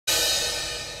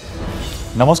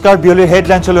নমস্কাৰ বিয়লিৰ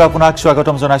হেডলাইনছলৈ আপোনাক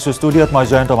স্বাগতম জনাইছো ষ্টুডিঅত মই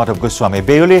জয়ন্ত মাধৱ গোস্বামী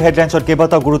বিয়লিৰ হেডলাইনছত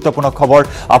কেইবাটাও গুৰুত্বপূৰ্ণ খবৰ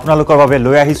আপোনালোকৰ বাবে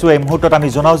লৈ আহিছো এই মুহূৰ্তত আমি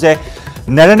জনাও যে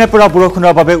নেৰেনেপৰা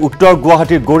বৰষুণৰ বাবে উত্তৰ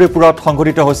গুৱাহাটীৰ গৌৰীপুৰত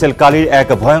সংঘটিত হৈছিল কালিৰ এক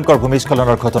ভয়ংকৰ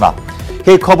ভূমিস্খলনৰ ঘটনা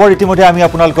এই খবৰ ইতিমধ্যে আমি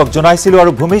আপোনালোকক জনাইছিলো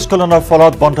আৰু ভূমিস্খলনৰ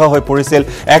ফলত বন্ধ হৈ পৰিছিল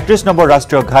 31 নম্বৰ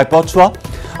ৰাষ্ট্ৰীয় ঘাইপথছোৱা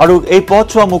আৰু এই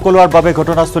পথছোৱা মুকলোৱাৰ বাবে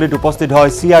ঘটনাস্থলীত উপস্থিত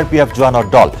হয় CRPF জোৱানৰ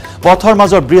দল পথৰ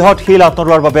মাজৰ বৃহৎ শিল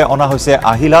আঁতৰোৱাৰ বাবে অনা হৈছে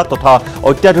আহিলা তথা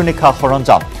অত্যাধুনিক খা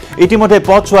সৰঞ্জাম ইতিমধ্যে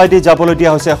পথছোৱাইদি যাবলৈ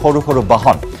দিয়া হৈছে সৰু সৰু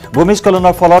বাহন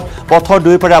ভূমিস্খলনৰ ফলত পথৰ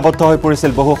দুইপাৰে আবদ্ধ হৈ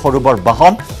পৰিছিল বহু সৰুবৰ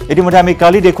বাহন ইতিমধ্যে আমি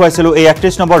কালি দেখুৱাইছিলো এই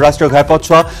 31 নম্বৰ ৰাষ্ট্ৰীয়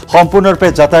ঘাইপথছোৱা সম্পূৰ্ণৰূপে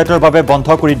যাতায়াতৰ বাবে বন্ধ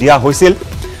কৰি দিয়া হৈছিল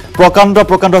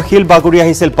প্ৰকাণ্ড শিল বাগৰি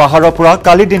আহিছিল পাহাৰৰ পৰা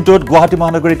কালি দিনটোত গুৱাহাটী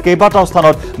মহানগৰীত কেইবাটাও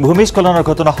স্থানত ভূমিস্খলনৰ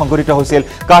ঘটনা সংঘটিত হৈছিল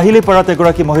কাহিলীপাৰাত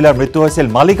এগৰাকী মহিলাৰ মৃত্যু হৈছিল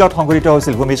মালিগাঁৱত সংঘটিত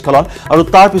হৈছিল ভূমিস্খলন আৰু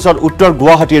তাৰ পিছত উত্তৰ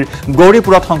গুৱাহাটীৰ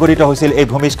গৌৰীপুৰত সংঘটিত হৈছিল এই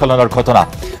ভূমিস্খলনৰ ঘটনা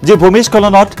যি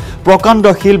ভূমিস্খলনত প্ৰকাণ্ড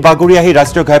শিল বাগৰি আহি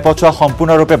ৰাষ্ট্ৰীয় ঘাইপথছোৱা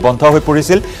সম্পূৰ্ণৰূপে বন্ধ হৈ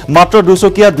পৰিছিল মাত্ৰ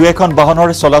দুচকীয়া দুই এখন বাহনৰ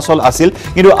চলাচল আছিল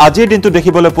কিন্তু আজিৰ দিনটো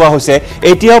দেখিবলৈ পোৱা হৈছে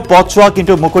এতিয়াও পথছোৱা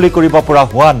কিন্তু মুকলি কৰিব পৰা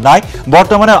হোৱা নাই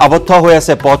বৰ্তমানে আবদ্ধ হৈ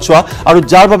আছে পথছোৱা আৰু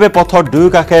যাৰ বাবে পথৰ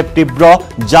দুয়োকাষে তীব্ৰ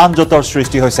যান-জঁটৰ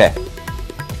সৃষ্টি হৈছে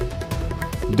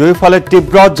দুয়োফালে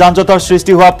তীব্ৰ যান-জঁটৰ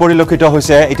সৃষ্টি হোৱা পৰিলক্ষিত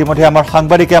হৈছে ইতিমধ্যে আমাৰ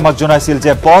সাংবাদিকে আমাক জনাইছিল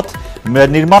যে পথ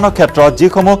নিৰ্মাণৰ ক্ষেত্ৰত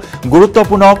যিসমূহ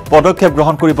গুৰুত্বপূৰ্ণ পদক্ষেপ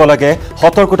গ্ৰহণ কৰিব লাগে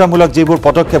সতৰ্কতামূলক যিবোৰ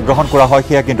পদক্ষেপ গ্ৰহণ কৰা হয়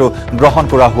সেয়া কিন্তু গ্ৰহণ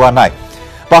কৰা হোৱা নাই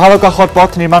পাহাৰৰ কাষত পথ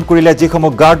নিৰ্মাণ কৰিলে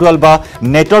যিসমূহ গাৰ্ডৱাল বা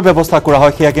নেটৰ ব্যৱস্থা কৰা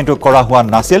হয় সেয়া কিন্তু কৰা হোৱা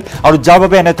নাছিল আৰু যাৰ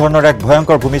বাবে এনে ধৰণৰ এক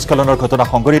ভয়ংকৰ ভূমিস্খলনৰ ঘটনা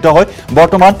সংঘটিত হয়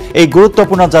বৰ্তমান এই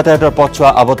গুৰুত্বপূৰ্ণ যাতায়াতৰ পথছোৱা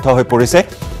আবদ্ধ হৈ পৰিছে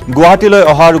গুৱাহাটীলৈ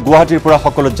অহা আৰু গুৱাহাটীৰ পৰা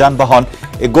সকলো যান-বাহন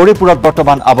গৌৰীপুৰত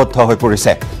বৰ্তমান আবদ্ধ হৈ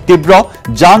পৰিছে তীব্ৰ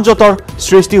যান-জঁটৰ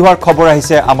সৃষ্টি হোৱাৰ খবৰ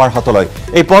আহিছে আমাৰ হাতলৈ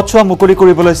এই পথছোৱা মুকলি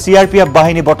কৰিবলৈ CRPF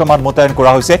বাহিনী বৰ্তমান মোতায়েন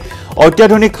কৰা হৈছে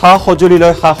অত্যাধুনিক খা সঁজুলি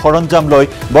লৈ খা সৰঞ্জাম লৈ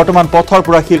বৰ্তমান পথৰ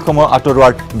পৰা শিলসমূহ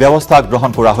আঁতৰোৱাৰ ব্যৱস্থা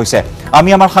গ্ৰহণ কৰা হৈছে আমি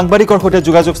আমাৰ সাংবাদিকৰ সৈতে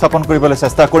যোগাযোগ স্থাপন কৰিবলৈ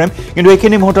চেষ্টা কৰিম কিন্তু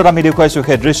এইখিনি মুহূৰ্তত আমি দেখুৱাইছো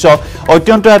সেই দৃশ্য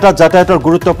অত্যন্ত এটা যাতায়াতৰ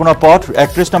গুৰুত্বপূৰ্ণ পথ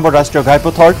 31 নম্বৰ ৰাষ্ট্ৰীয়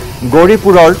ঘাইপথৰ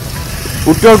গৌৰীপুৰৰ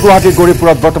উত্তৰ গুৱাহাটীৰ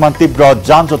গৌৰীপুৰত বৰ্তমান তীব্ৰ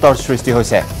যান-জঁটৰ সৃষ্টি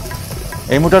হৈছে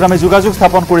এই মুহূৰ্তত আমি যোগাযোগ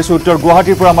স্থাপন কৰিছো উত্তৰ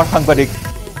গুৱাহাটীৰ পৰা আমাৰ সাংবাদিক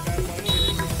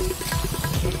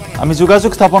আমি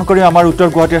যোগাযোগ স্থাপন কৰি আমাৰ উত্তৰ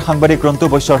গুৱাহাটীৰ সাংবাদিক ৰন্তু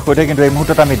বৈশ্যৰ সৈতে কিন্তু এই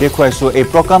মুহূৰ্তত আমি দেখুৱাইছো এই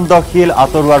প্ৰকাণ্ড শিল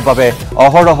আঁতৰোৱাৰ বাবে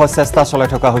অহৰহ চেষ্টা চলাই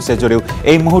থকা হৈছে যদিও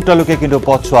এই মুহূৰ্তলৈকে কিন্তু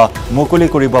পথছোৱা মুকলি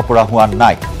কৰিব পৰা হোৱা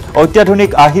নাই অত্যাধুনিক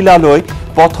আহিলা লৈ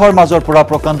পথৰ মাজৰ পৰা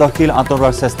প্ৰকাণ্ড শিল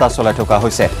আঁতৰোৱাৰ চেষ্টা চলাই থকা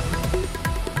হৈছে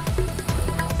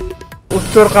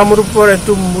উত্তৰ কামৰূপৰ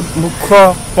এটো মুখ্য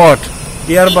পথ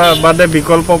ইয়াৰ বাদে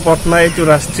বিকল্প পথ নাই এটো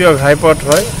ৰাষ্ট্ৰীয় ঘাইপথ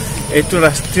হয় এটো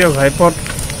ৰাষ্ট্ৰীয় ঘাইপথ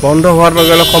বন্ধ হোৱাৰ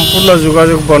লগে লগে সম্পূৰ্ণ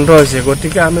যোগাযোগ বন্ধ হৈছে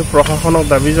গতিকে আমি প্ৰশাসনক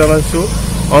দাবী জনাইছো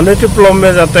অনতিপলমে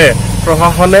যাতে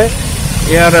প্ৰশাসনে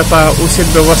ইয়াৰ এটা উচিত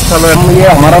ব্যৱস্থা লয় ये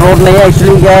हमारा रोड नहीं है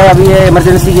एक्चुअली क्या है अभी ये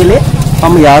इमरजेंसी के लिए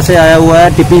हम यहाँ से आया हुआ है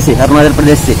टिपी से अरुणाचल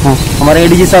प्रदेश से हमारे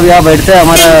ADG साहब यहाँ बैठते हैं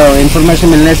हमारा इन्फॉर्मेशन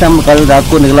मिलने से हम कल रात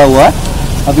को निकला हुआ है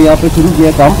अभी यहाँ पे शुरू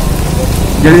किया काम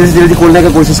जल्दी से जल्दी खोलने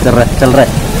की कोशिश कर रहा है चल रहा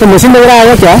है तो मशीन वगैरह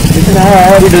आएगा क्या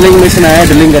अभी ड्रिलिंग मशीन आया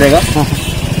ड्रिलिंग करेगा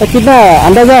तो कितना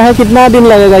अंदाजा है कितना दिन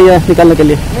लगेगा ये निकालने के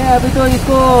लिए अभी तो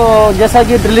इसको जैसा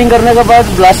कि ड्रिलिंग करने के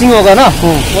बाद ब्लास्टिंग होगा ना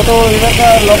वो तो इधर का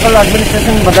लोकल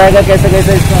एडमिनिस्ट्रेशन बताएगा कैसे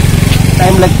कैसे इसका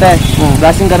टाइम लगता है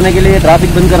ब्लास्टिंग करने के लिए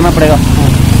ट्रैफिक बंद करना पड़ेगा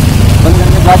बंद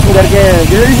करके ब्लास्टिंग करके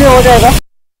जल्दी से हो जाएगा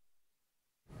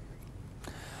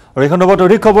আৰু এই খণ্ডত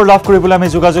অধিক খবৰ লাভ কৰিবলৈ আমি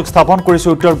যোগাযোগ স্থাপন কৰিছো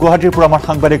উত্তৰ গুৱাহাটীৰ পৰা আমাৰ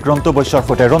সাংবাদিক ৰন্তু বৈশ্যৰ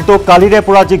সৈতে ৰন্তু কালিৰে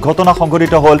পৰা যি ঘটনা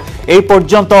সংঘটিত হ'ল এই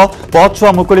পৰ্যন্ত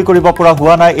পথছোৱা মুকলি কৰিব পৰা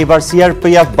হোৱা নাই এবাৰ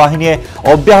CRPF বাহিনীয়ে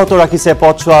অব্যাহত ৰাখিছে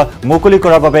পথছোৱা মুকলি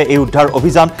কৰাৰ বাবে এই উদ্ধাৰ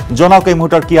অভিযান জনাওক এই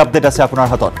মুহূৰ্তৰ কি আপডেট আছে আপোনাৰ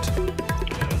হাতত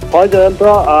হয় জয়ন্ত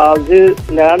যি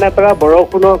নেৰানেপৰা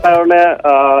বৰষুণৰ কাৰণে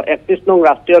 31 নং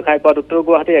ৰাষ্ট্ৰীয় ঘাইপথ উত্তৰ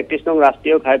গুৱাহাটীৰ 31 নং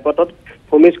ৰাষ্ট্ৰীয় ঘাইপথত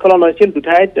ভূমিস্খলন হৈছিল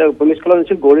দুঠাইত ভূমিস্খলন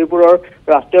হৈছিল গৌৰীপুৰৰ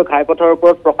ৰাষ্ট্ৰীয় ঘাইপথৰ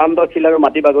ওপৰত প্ৰকাণ্ড শিল আৰু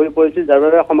মাটি বাগৰি পৰিছিল যাৰ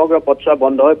বাবে সমগ্ৰ পথছোৱা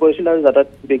বন্ধ হৈ পৰিছিল আৰু যাতায়াত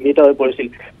বিঘ্নিত হৈ পৰিছিল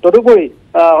তদুপৰি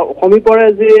সমীপৰে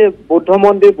যি বুদ্ধ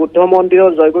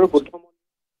মন্দিৰৰ জয়গুৰু বুদ্ধ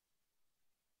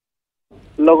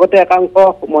লগতে একাংশ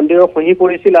মন্দিৰৰ খহি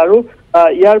পৰিছিল আৰু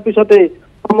ইয়াৰ পিছতে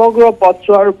সমগ্ৰ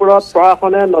পথছোৱাৰ ওপৰত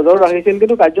প্ৰশাসনে নজৰ ৰাখিছিল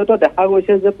কিন্তু কাৰ্যত দেখা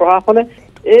গৈছে যে প্ৰশাসনে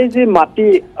এই যে মাটি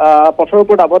পথৰ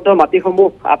ওপৰত আবদ্ধ মাটিসমূহ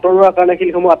আঁতৰোৱাৰ কাৰণে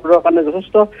শিলসমূহ আঁতৰোৱাৰ কাৰণে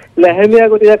যথেষ্ট লেহেমীয়া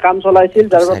গতিৰে কাম চলাইছিল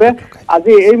যাৰ বাবে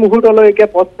আজি এই মুহূৰ্তলৈকে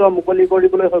পথছোৱা মুকলি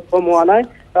কৰিবলৈ সক্ষম হোৱা নাই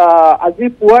আজি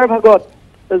পুৱাৰ ভাগত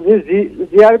যি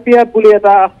CRPF বুলি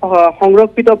এটা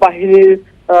সংৰক্ষিত বাহিনীৰ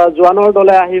জোৱানৰ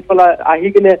দলে আহি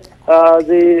কিনে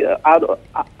যি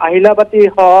আহিলাবাতি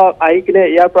আহি কিনে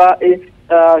ইয়াৰ পৰা এই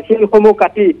শিলসমূহ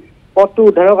কাটি পথটো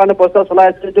উদ্ধাৰৰ কাৰণে প্ৰচেষ্টা চলাই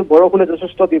আছে যদিও বৰষুণে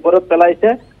যথেষ্ট বিপদত পেলাইছে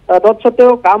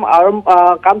তৎসত্ত্বেও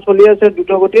কাম চলি আছে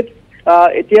দ্ৰুতগতিত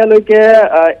এতিয়ালৈকে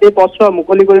এই পথছোৱা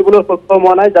মুকলি কৰিবলৈ সক্ষম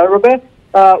হোৱা নাই যাৰ বাবে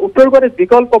উত্তৰ গুৱাহাটীত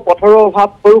বিকল্প পথৰ অভাৱ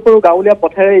সৰু সৰু গাঁৱলীয়া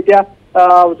পথেৰে এতিয়া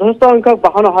যথেষ্ট সংখ্যক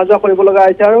বাহন অহা যোৱা কৰিব লগা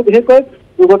হৈছে আৰু বিশেষকৈ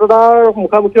দুৰ্ঘটনাৰ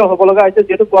মুখামুখি হ'ব লগা হৈছে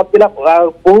যিহেতু পথবিলাক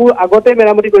বহু আগতে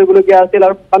মেৰামতি কৰিবলগীয়া আছিল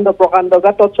আৰু প্ৰকাণ্ড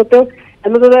গাঁত তৎসত্ত্বেও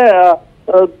এনেদৰে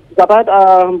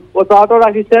যাতায়াত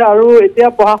ৰাখিছে আৰু এতিয়া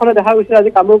প্ৰশাসনে দেখা গৈছে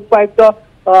আজি কামৰূপ উপায়ুক্ত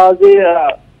যি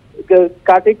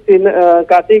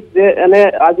কাৰ্তিক যে এনে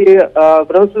আজি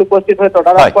ঘটনাস্থলীত উপস্থিত হৈ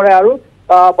তদাৰক কৰে আৰু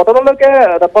বৰ্তমানলৈকে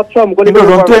পথছোৱা মুকলি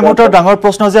ৰন্তু এই মুহূৰ্তৰ ডাঙৰ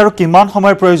প্ৰশ্ন যে আৰু কিমান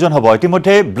সময়ৰ প্ৰয়োজন হ'ব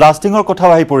ইতিমধ্যে ব্লাষ্টিঙৰ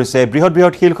কথাও আহি পৰিছে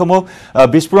বৃহৎ শিলসমূহ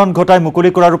বিস্ফোৰণ ঘটাই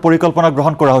মুকলি কৰাৰ পৰিকল্পনা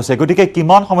গ্ৰহণ কৰা হৈছে গতিকে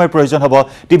কিমান সময়ৰ প্ৰয়োজন হ'ব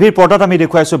টিভিৰ পৰ্দাত আমি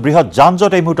দেখুৱাইছো বৃহৎ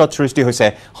যান-জঁট এই মুহূৰ্তত সৃষ্টি হৈছে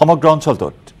সমগ্ৰ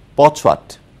অঞ্চলটোত পথছোৱাত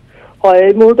হয়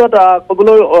এই মুহূৰ্তত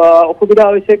ক'বলৈ অসুবিধা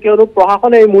হৈছে কিয়নো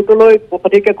প্ৰশাসনে এই মুহূৰ্তলৈ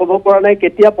সঠিককৈ ক'ব পৰা নাই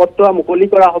কেতিয়া পথছোৱা মুকলি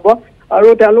কৰা হ'ব আৰু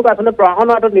তেওঁলোক আচলতে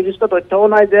প্ৰশাসনৰ হাতত নিৰ্দিষ্ট তথ্যও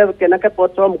নাই যে কেনেকৈ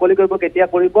পথছোৱা মুকলি কৰিব কেতিয়া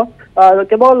কৰিব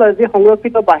কেৱল যি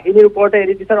সংৰক্ষিত বাহিনীৰ ওপৰতে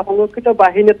এৰি দিছে আৰু সংৰক্ষিত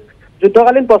বাহিনীত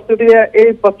যুদ্ধকালীন প্ৰস্তুতিৰে এই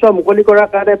পথছোৱা মুকলি কৰাৰ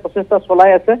কাৰণে প্ৰচেষ্টা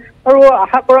চলাই আছে আৰু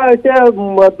আশা কৰা হৈছে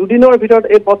দুদিনৰ ভিতৰত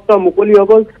এই পথছোৱা মুকলি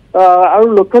হ'ব আৰু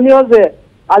লক্ষণীয় যে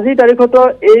আজিৰ তাৰিখতো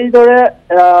এইদৰে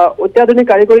অত্যাধুনিক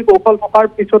কাৰিকৰী কৌশল থকাৰ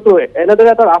পিছতো এনেদৰে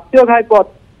এটা ৰাষ্ট্ৰীয় ঘাইপথ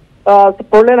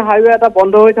 4-লেন হাইৱে এটা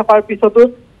বন্ধ হৈ থকাৰ পিছতো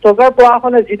চৰকাৰ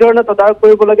প্ৰশাসনে যিধৰণে তদাৰক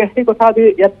কৰিব লাগে সেই কথা আমি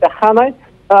ইয়াত দেখা নাই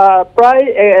প্ৰায়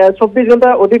 24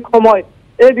 ঘণ্টাৰ অধিক সময়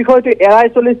এই বিষয়টো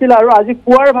এৰাই চলিছিল আৰু আজি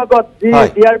পুৱাৰ ভাগত যি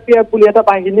CRPF বুলি এটা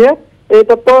বাহিনীয়ে এই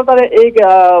তৎপৰতাৰে এই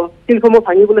শিলসমূহ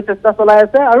ভাঙিবলৈ চেষ্টা চলাই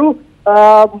আছে আৰু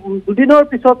দুদিনৰ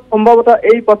পিছত সম্ভৱতঃ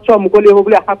এই পথছোৱা মুকলি হ'ব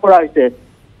বুলি আশা কৰা হৈছে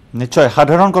নিশ্চয়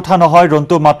সাধাৰণ কথা নহয়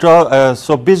ৰন্তু মাত্ৰ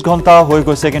 24 ঘণ্টা হৈ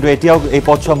গৈছে কিন্তু এতিয়াও এই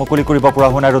পথছোৱা মুকলি কৰিব পৰা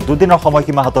হোৱা নাই আৰু দুদিনৰ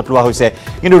সময়সীমা হাতত লোৱা হৈছে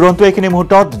কিন্তু ৰন্তু এইখিনি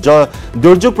মুহূৰ্তত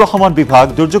দুৰ্যোগ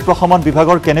প্ৰশমন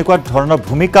বিভাগৰ কেনেকুৱা ধৰণৰ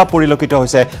ভূমিকা পৰিলক্ষিত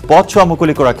হৈছে পথছোৱা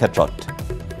মুকলি কৰাৰ ক্ষেত্ৰত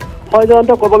হয়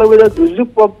জয়ন্ত ক'বলৈ গ'লে দুৰ্যোগ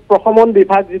প্ৰশমন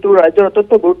বিভাগ যিটো ৰাজ্যৰ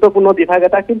অত্যন্ত গুৰুত্বপূৰ্ণ বিভাগ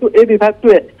এটা কিন্তু এই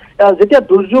বিভাগটোৱে যেতিয়া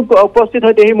দুৰ্যোগ উপস্থিত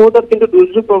হয় সেই মুহূৰ্তত কিন্তু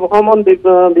দুৰ্যোগ প্ৰশমন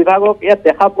বিভাগক ইয়াত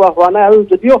দেখা পোৱা হোৱা নাই আৰু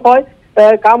যদিও হয়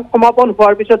কাম সমাপন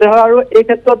হোৱাৰ পিছতে হয় আৰু এই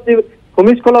ক্ষেত্ৰত যি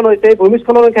ভূমিস্খলন হৈছে এই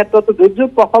ভূমিস্খলনৰ ক্ষেত্ৰত দুৰ্যোগ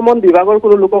প্ৰশমন বিভাগৰ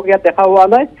কোনো লোকক ইয়াত দেখা হোৱা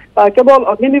নাই কেৱল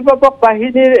অগ্নিনিৰ্বাপক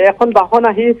বাহিনীৰ এখন বাহন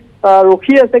আহি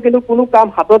ৰখি আছে কিন্তু কোনো কাম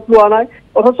হাতত লোৱা নাই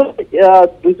অথচ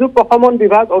দুৰ্যোগ প্ৰশমন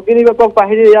বিভাগ অগ্নিনিৰ্বাপক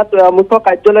বাহিনীৰ ইয়াত মুখ্য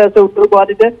কাৰ্যালয় আছে উত্তৰ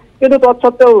গুৱাহাটীতে কিন্তু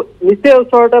তৎসত্ত্বেও নিচে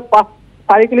ওচৰতে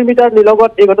 4 কিলোমিটাৰ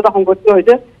নিলগত এই ঘটনা সংঘটিত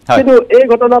হৈছে কিন্তু এই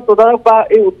ঘটনা তদাৰক বা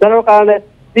এই উদ্ধাৰৰ কাৰণে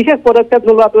বিশেষ পদক্ষেপ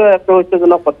লোৱাটো এক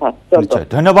ৰহস্যজনক কথা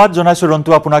ধন্যবাদ জনাইছো ৰন্তু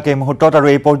আপোনাক এই মুহূৰ্তত আৰু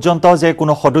এই পৰ্যন্ত যে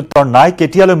কোনো সদুত্তৰ নাই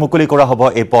কেতিয়ালৈ মুকলি কৰা হ'ব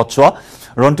এই পথছোৱা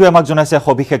ৰন্তুৱে আমাক জনাইছে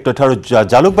সবিশেষ তথ্য আৰু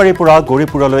জালুকবাৰীৰ পৰা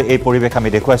গৌৰীপুৰলৈ এই পৰিৱেশ আমি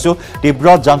দেখুৱাইছো তীব্ৰ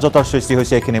যান-জঁটৰ সৃষ্টি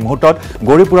হৈছে এইখিনি মুহূৰ্তত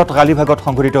গৌৰীপুৰত কালি ভাগত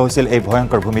সংঘটিত হৈছিল এই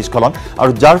ভয়ংকৰ ভূমিস্খলন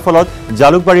আৰু যাৰ ফলত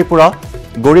জালুকবাৰীৰ পৰা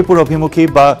গৌৰীপুৰ অভিমুখী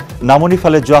বা নামনি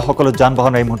ফালে যোৱা সকলো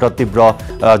যান-বাহনৰ এই মুহূৰ্তত তীব্ৰ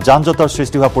যান-জঁটৰ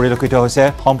সৃষ্টি হোৱা পৰিলক্ষিত হৈছে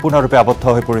সম্পূৰ্ণৰূপে আবদ্ধ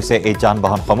হৈ পৰিছে এই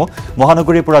যান-বাহনসমূহ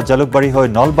মহানগৰীৰ পৰা জালুকবাৰী হৈ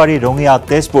নলবাৰী ৰঙিয়া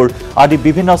তেজপুৰ আদি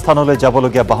বিভিন্ন স্থানলৈ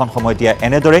যাবলগীয়া বাহনসমূহ এতিয়া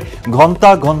এনেদৰে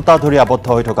ঘণ্টা ধৰি আবদ্ধ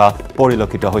হৈ থকা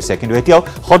পৰিলক্ষিত হৈছে কিন্তু এতিয়াও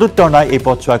সদুত্তৰ নাই এই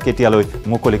পথছোৱা কেতিয়ালৈ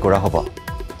মুকলি কৰা হ'ব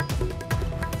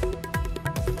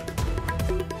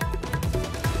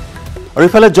আৰু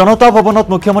ইফালে জনতা ভৱনত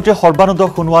মুখ্যমন্ত্ৰী সৰ্বানন্দ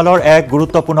সোণোৱালৰ এক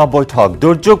গুৰুত্বপূৰ্ণ বৈঠক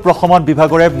দুৰ্যোগ প্ৰশমন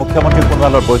বিভাগৰে মুখ্যমন্ত্ৰী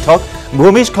সোণোৱালৰ বৈঠক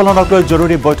ভূমিস্খলনক লৈ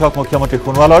জৰুৰী বৈঠক মুখ্যমন্ত্ৰী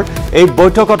সোণোৱালৰ এই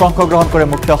বৈঠকত অংশগ্ৰহণ কৰে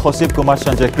মুখ্য সচিব কুমাৰ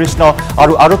সঞ্জয় কৃষ্ণ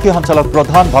আৰু আৰক্ষী সঞ্চালক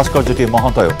প্ৰধান ভাস্কৰ জ্যোতি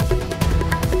মহন্তয়ো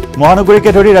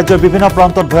মহানগৰীকে ধৰি ৰাজ্যৰ বিভিন্ন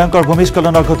প্ৰান্তত ভয়ংকৰ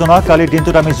ভূমিস্খলনৰ ঘটনা কালিৰ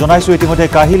দিনটোত আমি জনাইছো ইতিমধ্যে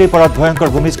কাহিলীপাৰাত ভয়ংকৰ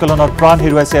ভূমিস্খলনত প্ৰাণ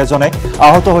হেৰুৱাইছে এজনে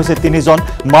আহত হৈছে 3জন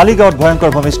মালিগাঁৱত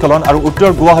ভয়ংকৰ ভূমিস্খলন আৰু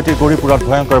উত্তৰ গুৱাহাটীৰ গৌৰীপুৰত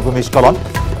ভয়ংকৰ ভূমিস্খলন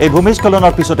এই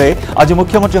ভূমিস্খলনৰ পিছতে আজি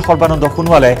মুখ্যমন্ত্ৰী সৰ্বানন্দ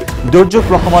সোণোৱালে দুৰ্যোগ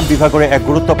প্ৰশমন বিভাগৰে এক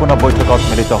গুৰুত্বপূৰ্ণ বৈঠকত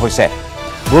মিলিত হৈছে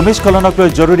ভূমিস্খলনক লৈ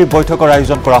জৰুৰী বৈঠকৰ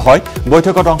আয়োজন কৰা হয়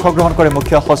বৈঠকত অংশগ্ৰহণ কৰে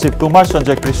মুখ্য সচিব কুমাৰ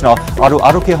সঞ্জয় কৃষ্ণ আৰু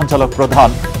আৰক্ষী সঞ্চালক প্ৰধান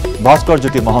ভাস্কৰ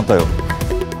জ্যোতি মহন্তয়ো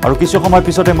আৰু কিছু সময়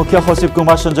পিছতে মুখ্য সচিব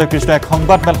কুমাৰ সঞ্জয় কৃষ্ণ এক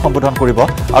সংবাদমেল সম্বোধন কৰিব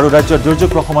আৰু ৰাজ্যৰ দুৰ্যোগ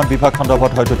প্ৰশমন বিভাগ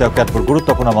সন্দৰ্ভত হয়তো তেওঁ কেতবোৰ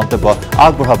গুৰুত্বপূৰ্ণ মন্তব্য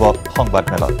আগবঢ়াব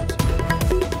সংবাদমেলত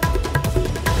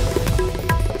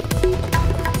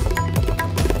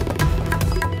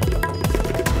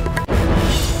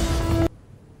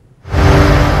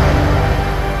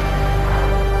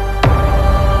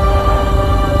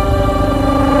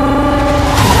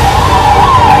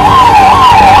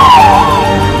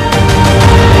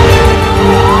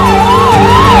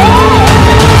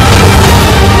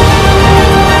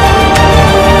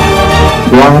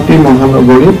গুৱাহাটী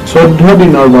মহানগৰীত 14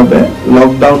 দিনৰ বাবে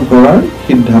লকডাউন কৰাৰ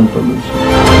সিদ্ধান্ত লৈছে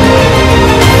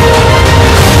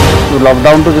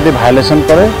লকডাউনটো যদি ভায়োলেশ্যন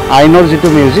কৰে আইনৰ যিটো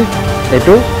মিউজিক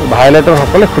এইটো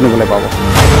ভায়োলেটৰসকলে শুনিবলৈ পাব।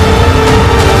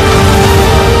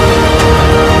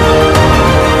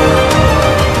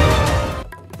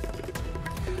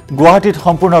 গুৱাহাটীত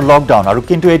সম্পূৰ্ণ লকডাউন আৰু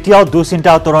কিন্তু এতিয়াও দুশ্চিন্তা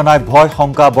আঁতৰা নাই ভয়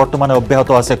শংকা বৰ্তমানে অব্যাহত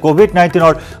আছে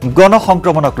কোভিড-19ৰ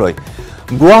গণসংক্ৰমণক লৈ।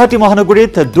 গুৱাহাটী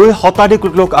মহানগৰীত 2 শতাধিক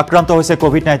লোক আক্ৰান্ত হৈছে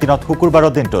কোভিড-19ত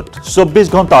শুকুৰবাৰৰ দিনটোত 24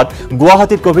 ঘণ্টাত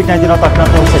গুৱাহাটীত কোভিড-19ত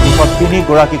আক্ৰান্ত হৈছে 203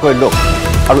 গৰাকীকৈ লোক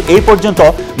আৰু এই পৰ্যন্ত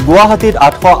গুৱাহাটীত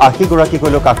 880 গৰাকীকৈ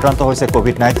লোক আক্ৰান্ত হৈছে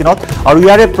কোভিড-19ত আৰু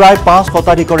ইয়াৰে প্ৰায় 5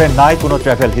 শতাধিকৰে নাই কোনো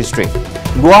ট্ৰেভেল হিষ্ট্ৰী।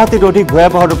 গুৱাহাটীত অধিক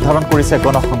ভয়াবহ ৰূপ ধাৰণ কৰিছে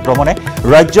গণসংক্ৰমণে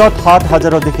ৰাজ্যত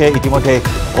 7,000ৰ দিশে ইতিমধ্যে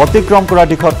অতিক্ৰম কৰা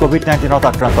দিশত কোভিড-19ত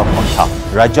আক্ৰান্তৰ সংখ্যা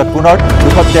ৰাজ্যত পুনৰ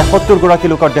 273 গৰাকী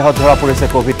লোকৰ দেহত ধৰা পৰিছে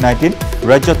কোভিড-19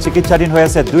 ৰাজ্যত চিকিৎসাধীন হৈ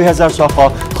আছে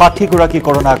 2,660 গৰাকী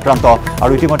কৰোনা আক্ৰান্ত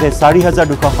আৰু ইতিমধ্যে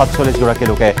 4,247 গৰাকী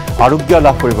লোকে আৰোগ্য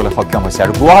লাভ কৰিবলৈ সক্ষম হৈছে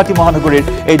আৰু গুৱাহাটী মহানগৰীৰ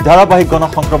এই ধাৰাবাহিক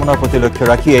গণসংক্ৰমণৰ প্ৰতি লক্ষ্য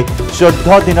ৰাখিয়ে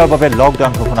 14 দিনৰ বাবে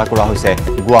লকডাউন ঘোষণা কৰা হৈছে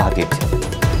গুৱাহাটীত।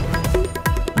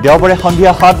 দেওবাৰে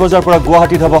সন্ধিয়া 7 বজাৰ পৰা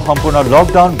গুৱাহাটীত হ'ব সম্পূৰ্ণ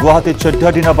লকডাউন। গুৱাহাটীত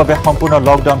 14 দিনৰ বাবে সম্পূৰ্ণ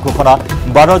লকডাউন ঘোষণা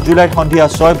 12 জুলাইৰ সন্ধিয়া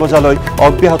 6 বজালৈ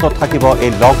অব্যাহত থাকিব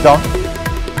এই লকডাউন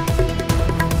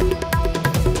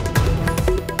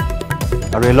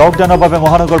আৰু এই লকডাউনৰ বাবে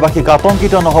মহানগৰবাসীক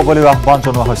আতংকিত নহ'বলৈ আহ্বান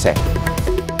জনোৱা হৈছে।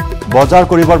 বজাৰ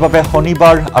কৰিবৰ বাবে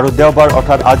শনিবাৰ আৰু দেওবাৰ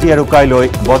অৰ্থাৎ আজি আৰু কাইলৈ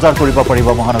বজাৰ কৰিব পাৰিব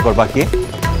মহানগৰবাসীয়ে।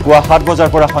 পুৱা 7 বজাৰ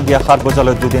পৰা সন্ধিয়া 7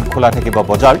 বজালৈ দুদিন খোলা থাকিব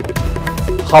বজাৰ।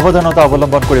 সাৱধানতা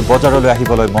অৱলম্বন কৰি বজাৰলৈ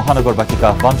আহিবলৈ মহানগৰবাসীক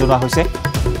আহ্বান জনোৱা হৈছে।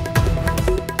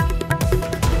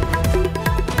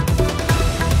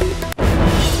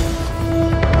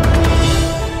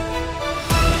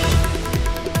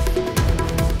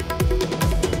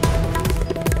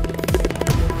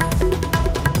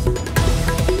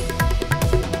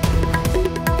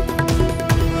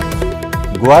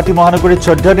 গুৱাহাটী মহানগৰীত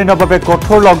 14 দিনৰ বাবে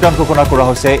কঠোৰ লকডাউন ঘোষণা কৰা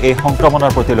হৈছে এই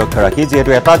সংক্ৰমণৰ প্ৰতি লক্ষ্য ৰাখি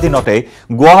যিহেতু এটা দিনতে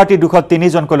গুৱাহাটী 203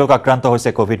 জনকৈ লোক আক্ৰান্ত হৈছে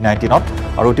কোভিড-19ত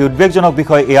আৰু অতি উদ্বেগজনক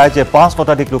বিষয় এয়াই যে 5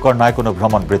 শতাধিক লোকৰ নাই কোনো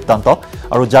ভ্ৰমণ বৃত্তান্ত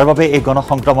আৰু যাৰ বাবে এই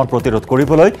গণসংক্ৰমণ প্ৰতিৰোধ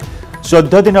কৰিবলৈ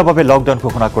 14 দিনৰ বাবে লকডাউন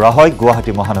ঘোষণা কৰা হয়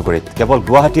গুৱাহাটী মহানগৰীত। কেৱল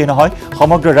গুৱাহাটীয়ে নহয়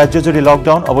সমগ্ৰ ৰাজ্যজুৰি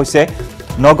লকডাউন। অৱশ্যে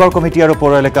নগৰ কমিটি আৰু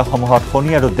পৌৰ এলেকাসমূহত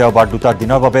শনি আৰু দেওবাৰ 2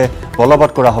 দিনৰ বাবে বলবৎ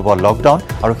কৰা হ'ব লকডাউন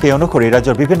আৰু সেই অনুসৰি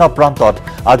ৰাজ্যৰ বিভিন্ন প্ৰান্তত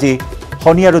আজি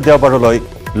শনি আৰু দেওবাৰলৈ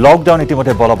লকডাউন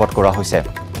ইতিমধ্যে বলবৎ কৰা হৈছে।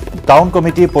 টাউন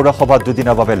কমিটি পৌৰসভাত 2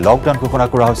 দিনৰ বাবে লকডাউন ঘোষণা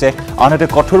কৰা হৈছে। আনহাতে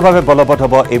কঠোৰভাৱে বলবৎ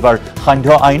হ'ব এইবাৰ সান্ধ্য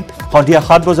আইন। সন্ধিয়া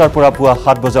 7 বজাৰ পৰা পুৱা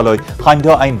 7 বজালৈ সান্ধ্য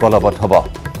আইন বলবৎ হ'ব।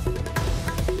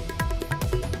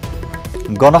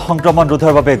 গণসংক্ৰমণ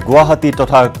ৰোধৰ বাবে গুৱাহাটী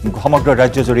তথা সমগ্ৰ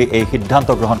ৰাজ্যজুৰি এই সিদ্ধান্ত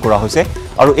গ্ৰহণ কৰা হৈছে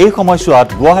আৰু এই সময়ছোৱাত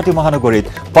গুৱাহাটী মহানগৰীত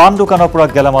পাণ দোকানৰ পৰা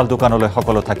গেলামাল দোকানলৈ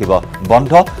সকলো থাকিব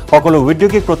বন্ধ। সকলো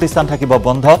ঔদ্যোগিক প্ৰতিষ্ঠান থাকিব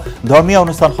বন্ধ। ধৰ্মীয়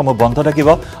অনুষ্ঠানসমূহ বন্ধ থাকিব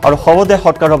আৰু শৱদেহ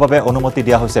সৎকাৰৰ বাবে অনুমতি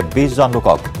দিয়া হৈছে 20 জন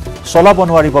লোকক। চলাব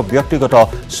নোৱাৰিব ব্যক্তিগত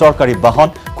চৰকাৰী বাহন।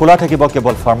 খোলা থাকিব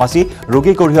কেৱল ফাৰ্মাচী।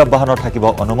 ৰোগী কঢ়িওৱা বাহনৰ থাকিব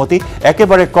অনুমতি।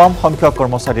 একেবাৰে কম সংখ্যক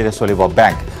কৰ্মচাৰীৰে চলিব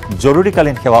বেংক।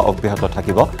 জৰুৰীকালীন সেৱা অব্যাহত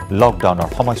থাকিব লকডাউনৰ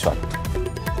সময়ছোৱাত।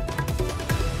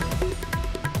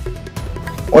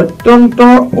 অত্যন্ত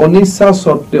অনিচ্ছা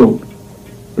সত্ত্বেও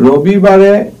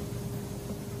ৰবিবাৰে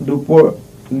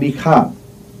নিশা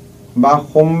বা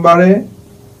সোমবাৰে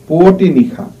পুৱতি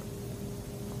নিশা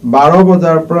 12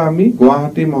 বজাৰ পৰা আমি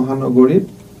গুৱাহাটী মহানগৰীত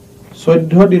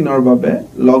 14 দিনৰ বাবে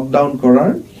লকডাউন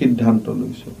কৰাৰ সিদ্ধান্ত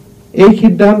লৈছো। এই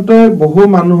সিদ্ধান্তই বহু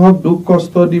মানুহক দুখ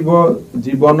কষ্ট দিব,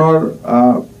 জীৱনৰ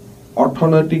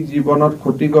অৰ্থনৈতিক জীৱনত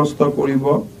ক্ষতিগ্ৰস্ত কৰিব।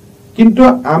 কিন্তু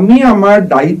আমি আমাৰ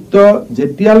দায়িত্ব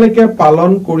যেতিয়ালৈকে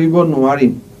পালন কৰিব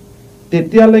নোৱাৰিম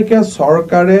তেতিয়ালৈকে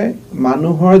চৰকাৰে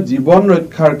মানুহৰ জীৱন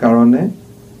ৰক্ষাৰ কাৰণে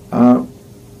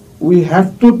we have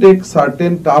to take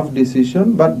certain tough decision,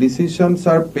 but decisions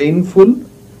are painful.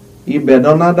 ই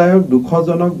বেদনাদায়ক,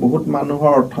 দুখজনক, বহুত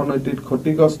মানুহৰ অৰ্থনৈতিক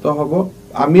ক্ষতিগ্ৰস্ত হ'ব।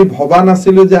 আমি ভবা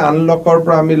নাছিলো যে আনলকৰ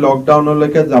পৰা আমি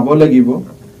লকডাউনলৈকে যাব লাগিব,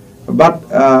 বাট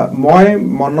মই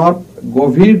মনত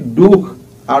গভীৰ দুখ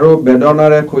আৰু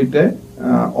বেদনাৰে সৈতে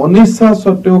অনিচ্ছা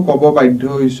সত্ত্বেও ক'ব বাধ্য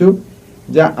হৈছো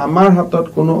যে আমাৰ হাতত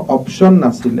কোনো অপচন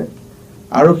নাছিলে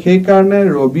আৰু সেই কাৰণে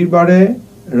ৰবিবাৰে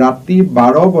ৰাতি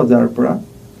 12 বজাৰ পৰা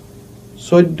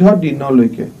 14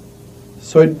 দিনলৈকে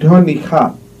 14 নিশা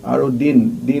আৰু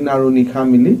দিন আৰু নিশা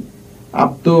মিলি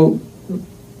up to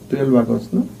 12 August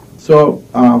no so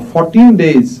 14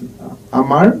 days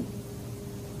আমাৰ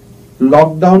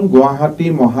লকডাউন গুৱাহাটী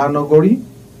মহানগৰী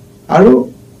আৰু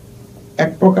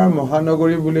এক প্ৰকাৰ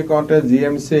মহানগৰী বুলি কওঁতে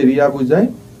জিএমচি এৰিয়া বুজায়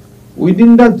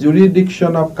within the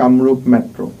জুৰিডিকশ্যন of Kamrup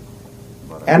metro'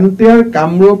 entire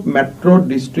Kamrup metro'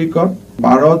 ডিষ্ট্ৰিক্টত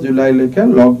 12 জুলাইলৈকে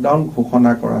লকডাউন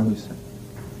ঘোষণা কৰা হৈছে।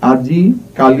 আজি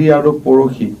কালি আৰু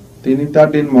পৰহি 3টা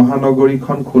দিন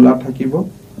মহানগৰীখন খোলা থাকিব।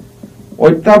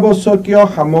 অত্যাৱশ্যকীয়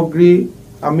সামগ্ৰী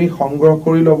আমি সংগ্ৰহ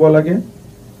কৰি ল'ব লাগে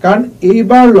কাৰণ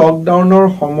এইবাৰ লকডাউনৰ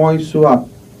সময়ছোৱাত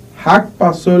শাক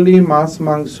পাচলি মাছ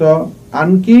মাংস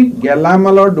আনকি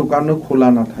গেলামালৰ দোকানো খোলা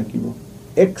নাথাকিব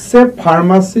except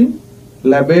pharmacy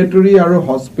laboratory আৰু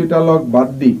হস্পিটালক বাদ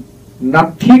দি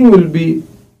nothing will be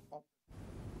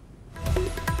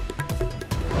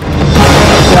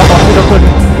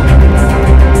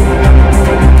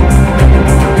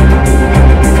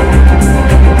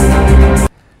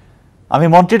আমি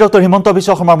মন্ত্ৰী ডক্টৰ হিমন্ত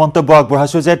বিশ্ব শৰ্মাৰ মন্তব্য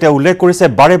আগবঢ়াইছো যে তেওঁ উল্লেখ কৰিছে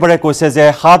বাৰে বাৰে কৈছে যে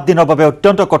 7 দিনৰ বাবে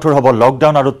অত্যন্ত কঠোৰ হ'ব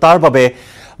লকডাউন আৰু তাৰ বাবে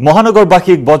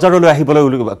মহানগৰবাসীক বজাৰলৈ আহিবলৈ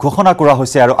ঘোষণা কৰা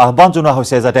হৈছে আৰু আহ্বান জনোৱা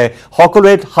হৈছে যাতে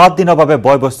সকলোৱে 7 দিনৰ বাবে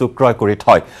বয় বস্তু ক্ৰয় কৰি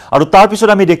থয় আৰু তাৰ পিছত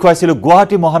আমি দেখুৱাইছিলো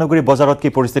গুৱাহাটী মহানগৰী বজাৰত কি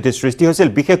পৰিস্থিতিৰ সৃষ্টি হৈছিল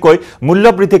বিশেষকৈ মূল্য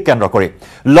বৃদ্ধিক কেন্দ্ৰ কৰি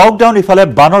লকডাউন ইফালে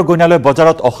বানৰ গইনালৈ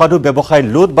বজাৰত অসাধু ব্যৱসায়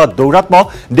লুট বা দৌৰাত্মক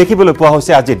দেখিবলৈ পোৱা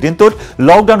হৈছে আজি দিনটোত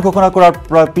লকডাউন ঘোষণা কৰাৰ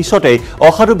পিছতেই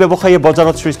অসাধু ব্যৱসায়ীয়ে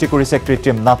বজাৰত সৃষ্টি কৰিছে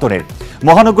কৃত্ৰিম নাটনিৰ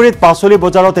মহানগৰীত পাচলি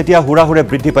বজাৰত এতিয়া হুৰাহুৰে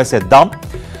বৃদ্ধি পাইছে দাম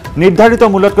নিৰ্ধাৰিত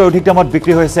মূল্যতকৈ অধিক দামত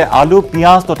বিক্ৰী হৈছে আলু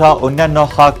পিয়াজ তথা অন্যান্য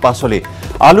শাক পাচলি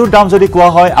আলুৰ দাম যদি কোৱা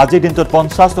হয় আজি দিনটোত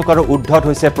 50 টকাৰ ঊৰ্ধ্বত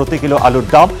হৈছে প্ৰতি কিলো আলুৰ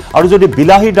দাম আৰু যদি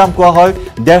বিলাহীৰ দাম কোৱা হয়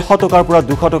 150 টকাৰ পৰা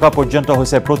 200 টকা পৰ্যন্ত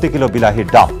হৈছে প্ৰতি কিলো বিলাহীৰ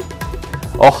দাম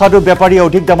অসাধু বেপাৰীয়ে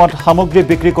অধিক দামত সামগ্ৰী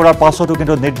বিক্ৰী কৰাৰ পাছতো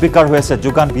কিন্তু নিৰ্বিকাৰ হৈ আছে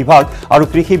যোগান বিভাগ আৰু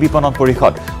কৃষি বিপণন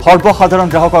পৰিষদ সৰ্বসাধাৰণ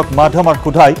গ্ৰাহকক মাধমাৰ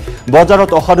খুধাই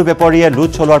বজাৰত অসাধু বেপাৰীয়ে লুট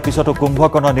চলোৱাৰ পিছতো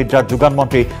কুম্ভকৰ্ণ নিদ্ৰাত যোগান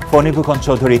মন্ত্ৰী ফণীভূষণ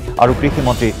চৌধুৰী আৰু কৃষি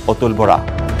মন্ত্ৰী অতুল বৰা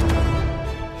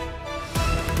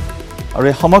আৰু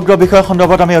এই সমগ্ৰ বিষয়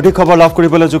সন্দৰ্ভত আমি অধিক খবৰ লাভ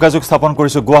কৰিবলৈ যোগাযোগ স্থাপন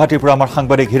কৰিছো গুৱাহাটীৰ পৰা আমাৰ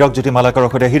সাংবাদিক হিৰক জ্যোতি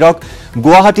মালাকাৰৰ সৈতে হিৰক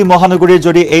গুৱাহাটী মহানগৰীৰ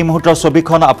যদি এই মুহূৰ্তৰ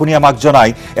ছবিখন আপুনি আমাক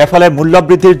জনায় এফালে মূল্য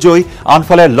বৃদ্ধিৰ জয়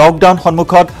আনফালে লকডাউন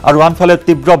সন্মুখত আৰু আনফালে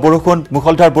তীব্ৰ বৰষুণ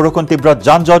মুখলধাৰ বৰষুণ তীব্ৰ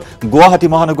যানজঁট গুৱাহাটী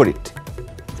মহানগৰীত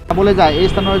চাবলৈ যায় এই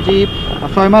স্থানৰ যি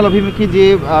 6 মাইল অভিমুখী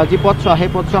যি পথছোৱা সেই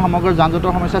পথছোৱা সমগ্ৰ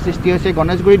যানজঁটৰ সমস্যাৰ সৃষ্টি হৈছে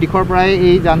গণেশগুৰি দিশৰ পৰাই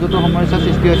এই যানজঁটৰ সমস্যাৰ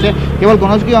সৃষ্টি হৈছে কেৱল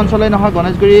গণেশগুৰি অঞ্চলেই নহয়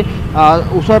গণেশগুৰি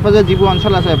ওচৰে পাজৰে যিবোৰ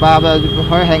অঞ্চল আছে বা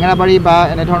হয় হেঙেৰাবাৰী বা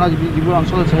এনেধৰণৰ যিবোৰ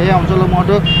অঞ্চল আছে সেই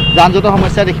অঞ্চলসমূহতো যানজঁটৰ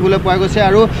সমস্যা দেখিবলৈ পোৱা গৈছে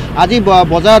আৰু আজি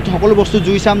বজাৰত সকলো বস্তু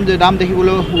জুই চাম দাম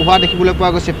দেখিবলৈ পোৱা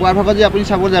গৈছে পুৱাৰ ভাগত যে আপুনি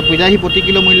চাব যায় বিলাহী প্ৰতি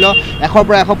কিলো মূল্য 100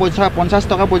 পৰা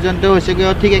 150 টকা পৰ্যন্ত হৈছেগৈ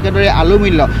ঠিক একেদৰে আলু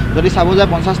মূল্য যদি চাব যায়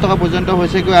 50 টকা পৰ্যন্ত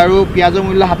হৈছেগৈ আৰু পিঁয়াজৰ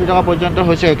মূল্য 60 টকা পৰ্যন্ত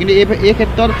হৈছে কিন্তু এই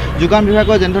ক্ষেত্ৰত যোগান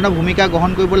বিভাগৰ যেনেধৰণৰ ভূমিকা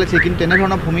গ্ৰহণ কৰিব লাগিছিল কিন্তু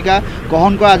তেনেধৰণৰ ভূমিকা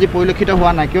গ্ৰহণ কৰা আজি পৰিলক্ষিত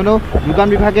হোৱা নাই কিয়নো যোগান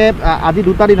বিভাগে আজি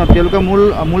দুটা দিনত তেওঁলোকৰ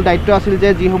মূল দায়িত্ব আছিল যে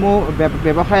যিসমূহ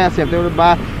ব্যৱসায় আছে বা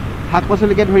শাক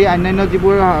পাচলিকে ধৰি অন্যান্য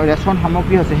যিবোৰ ৰেচন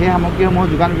সামগ্ৰী আছে সেই সামগ্ৰীসমূহ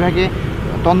যোগান বিভাগে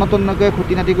তন্নতন্নকৈ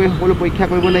খুঁটি নাটি কৰি সকলো পৰীক্ষা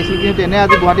কৰিব লাগিছিল কিন্তু তেনে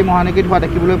আজি গুৱাহাটী মহানগৰীত হোৱা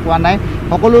দেখিবলৈ পোৱা নাই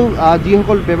সকলো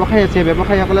যিসকল ব্যৱসায়ী আছে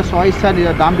ব্যৱসায়ীসকলে স্ব ইচ্ছা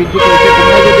দাম বৃদ্ধি কৰিছে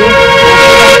কোনোৱে যদি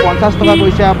 50 টকা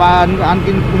কৈছে বা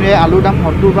আনকি কোনোৱে আলুৰ দাম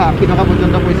 70 বা 80 টকা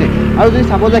পৰ্যন্ত কৈছে আৰু যদি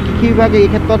চাব যায় কৃষি বিভাগে এই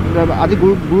ক্ষেত্ৰত আজি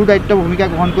গুৰু দায়িত্ব ভূমিকা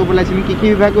গ্ৰহণ কৰিব লাগিছিল কৃষি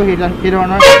বিভাগেও সেই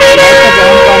ধৰণৰ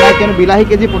গ্ৰহণ কৰা নাই কিয়নো বিলাহী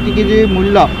কেজি প্ৰতি কেজি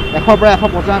মূল্য 100 পৰা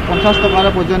 150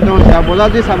 টকা পৰ্যন্ত হৈছে আৰু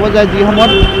বজাৰত যদি চাব যায় যি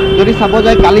সময়ত যদি চাব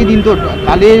যায় কালি দিনটোত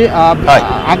কালিৰ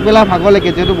আগবেলা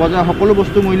ভাগলৈকে যেহেতু বজাৰ সকলো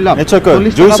বস্তু মূল্য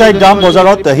জুইচাই দাম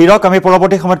বজাৰত হিৰক আমি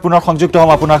পৰৱৰ্তী সময়ত পুনৰ সংযুক্ত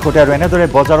হ'ম আপোনাৰ সৈতে আৰু এনেদৰে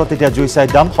বজাৰত এতিয়া জুইচাই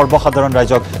দাম সৰ্বসাধাৰণ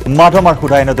ৰাইজক মাধমাৰ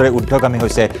খুধা এনেদৰে উদ্যোগামী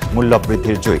হৈছে মূল্য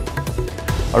বৃদ্ধিৰ জুই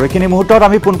আৰু এইখিনি মুহূৰ্তত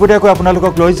আমি পোনপটীয়াকৈ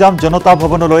আপোনালোকক লৈ যাম জনতা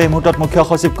ভৱনলৈ এই মুহূৰ্তত মুখ্য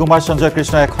সচিব কুমাৰ সঞ্জয়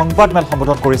কৃষ্ণই এক সংবাদ মেল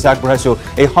সম্বোধন কৰিছে আগবঢ়াইছো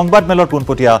এই সংবাদ মেলৰ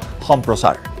পোনপটীয়া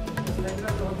সম্প্ৰচাৰ